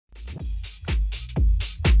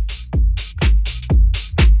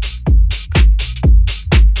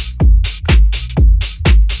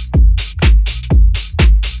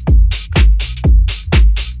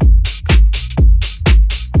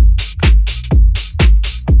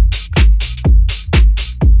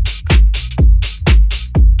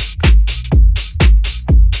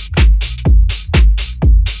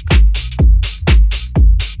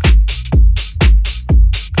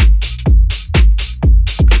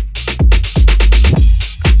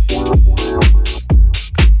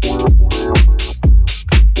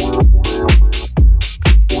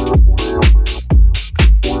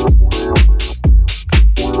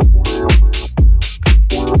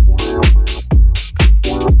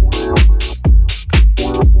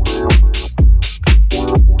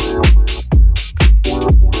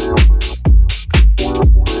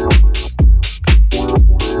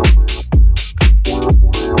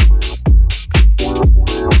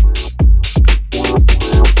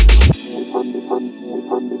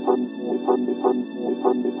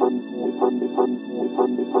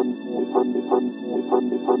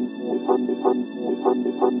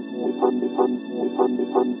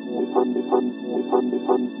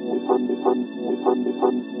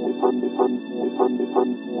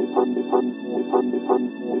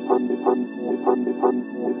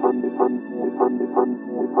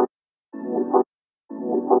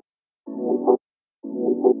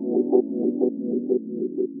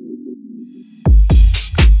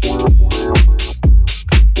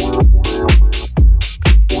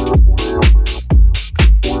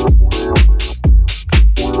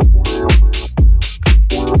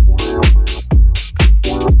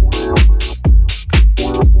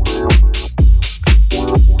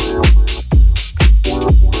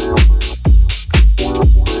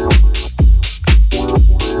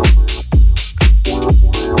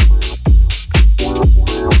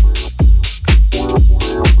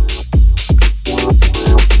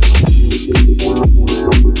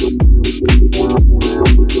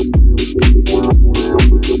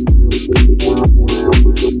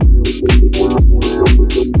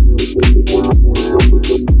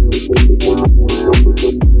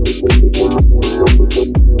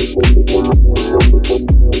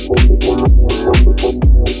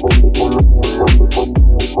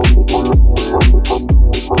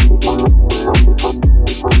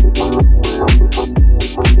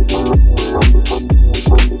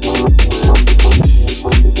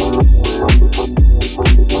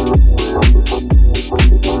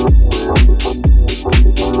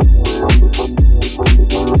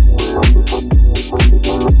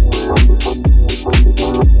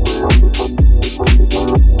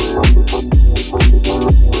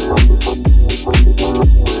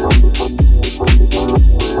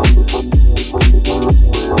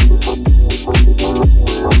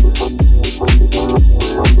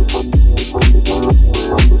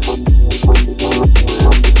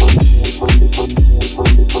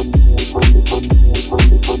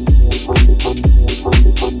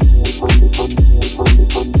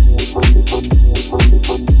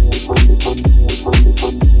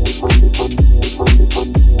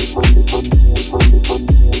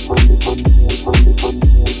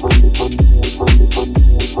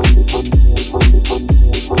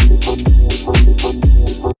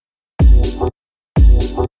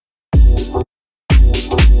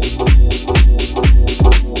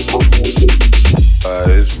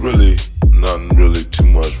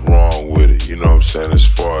saying, as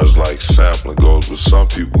far as like sampling goes, but some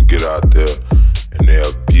people get out there and they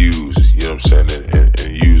abuse, you know what I'm saying,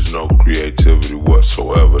 and use no creativity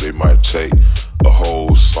whatsoever. They might take a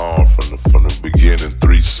whole song from the beginning,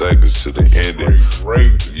 3 seconds to the ending,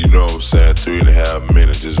 you know what I'm saying, 3.5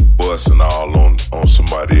 minutes, just busting all on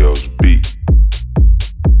somebody else's beat.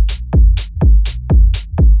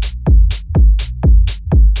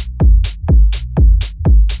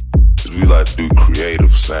 We like to do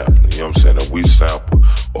creative sampling, you know what I'm saying? That we sample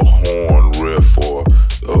a horn riff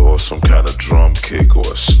or some kind of drum kick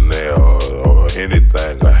or a snare or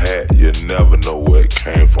anything, a hat. You never know where it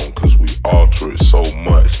came from because we alter it so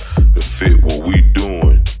much to fit what we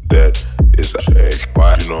doing that it's,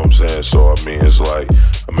 you know what I'm saying? So I mean, it's like,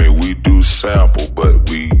 I mean, we do sample, but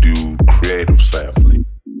we